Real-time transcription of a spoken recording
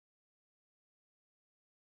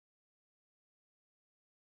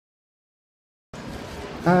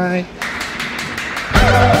Hi.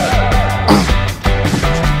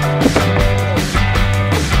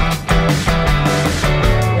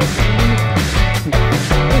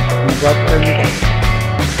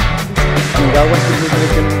 Ang gawas din dito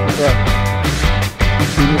ng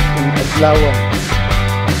Adlawan.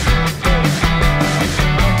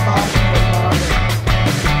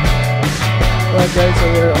 Alright guys, so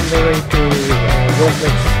we're on the way to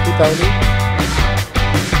Hutaoli.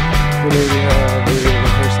 Today we have the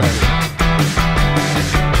rehearsal.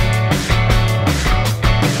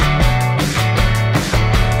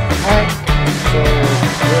 Hi. So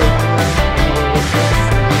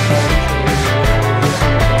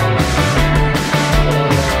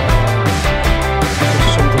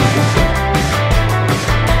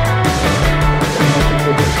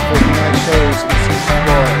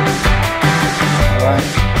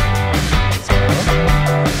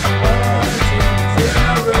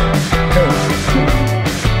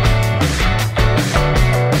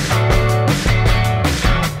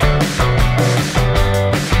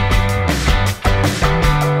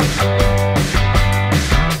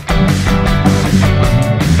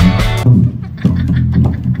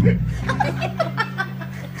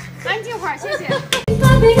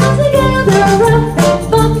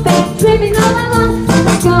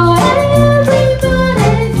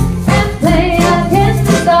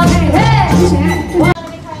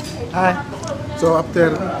hi. So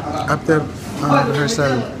after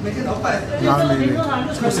rehearsal, namin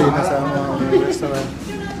kusina sa mga restaurant.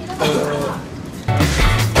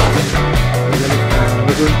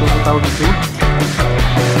 We're going to Hutaoli too.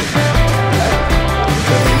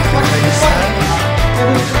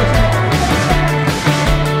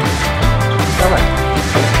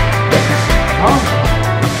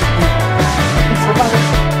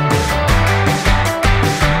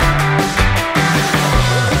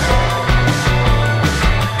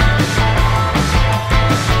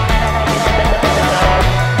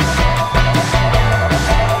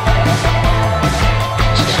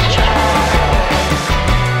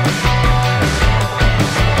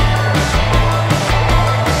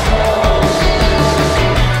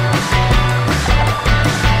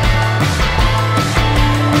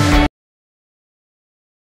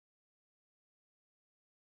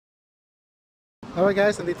 Alright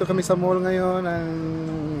guys, nandito kami sa mall ngayon ng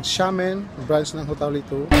Xiamen, branch ng Hutaoli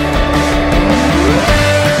 2.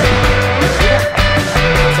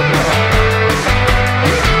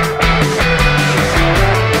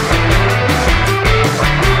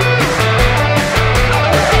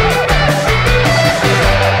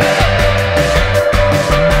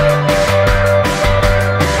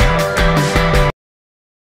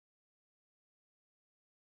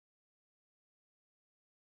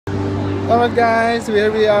 Alright guys, here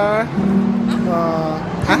we are.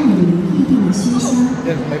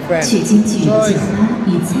 Yes, my friend Joyce.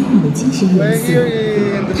 We're here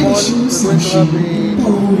in the mall. We're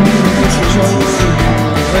going to have a show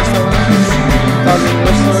restaurant, Italian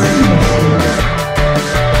restaurant.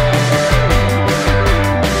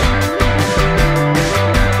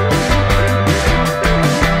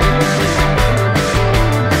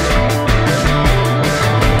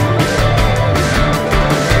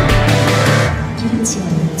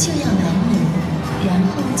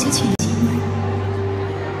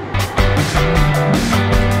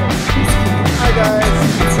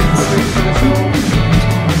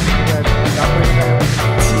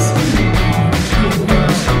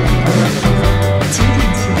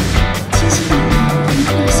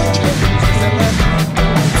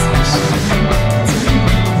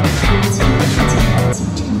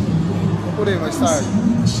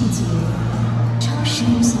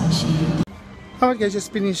 Alright guys,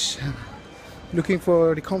 just finished looking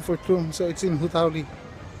for the comfort room. So it's in Hutaoli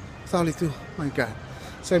 2. My god.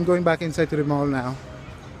 So I'm going back inside to the mall now.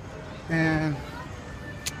 And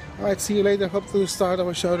alright, see you later. Hope to start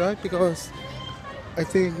our show right, because I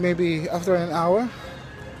think maybe after an hour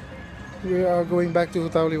we are going back to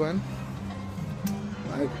Hutaoli 1.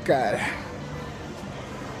 My god.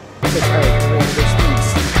 So tired.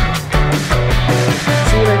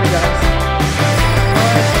 See you later guys.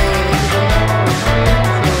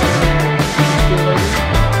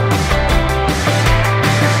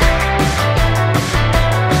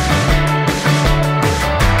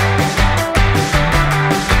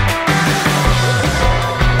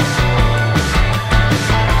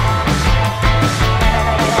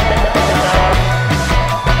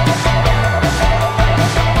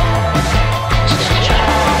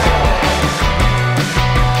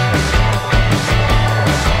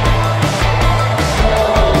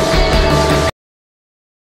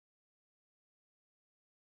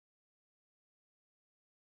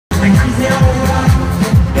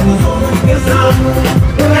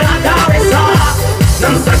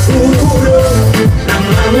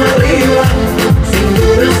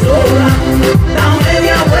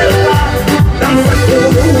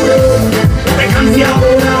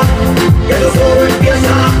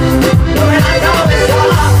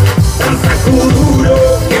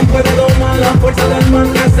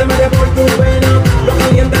 man que se me dé por tu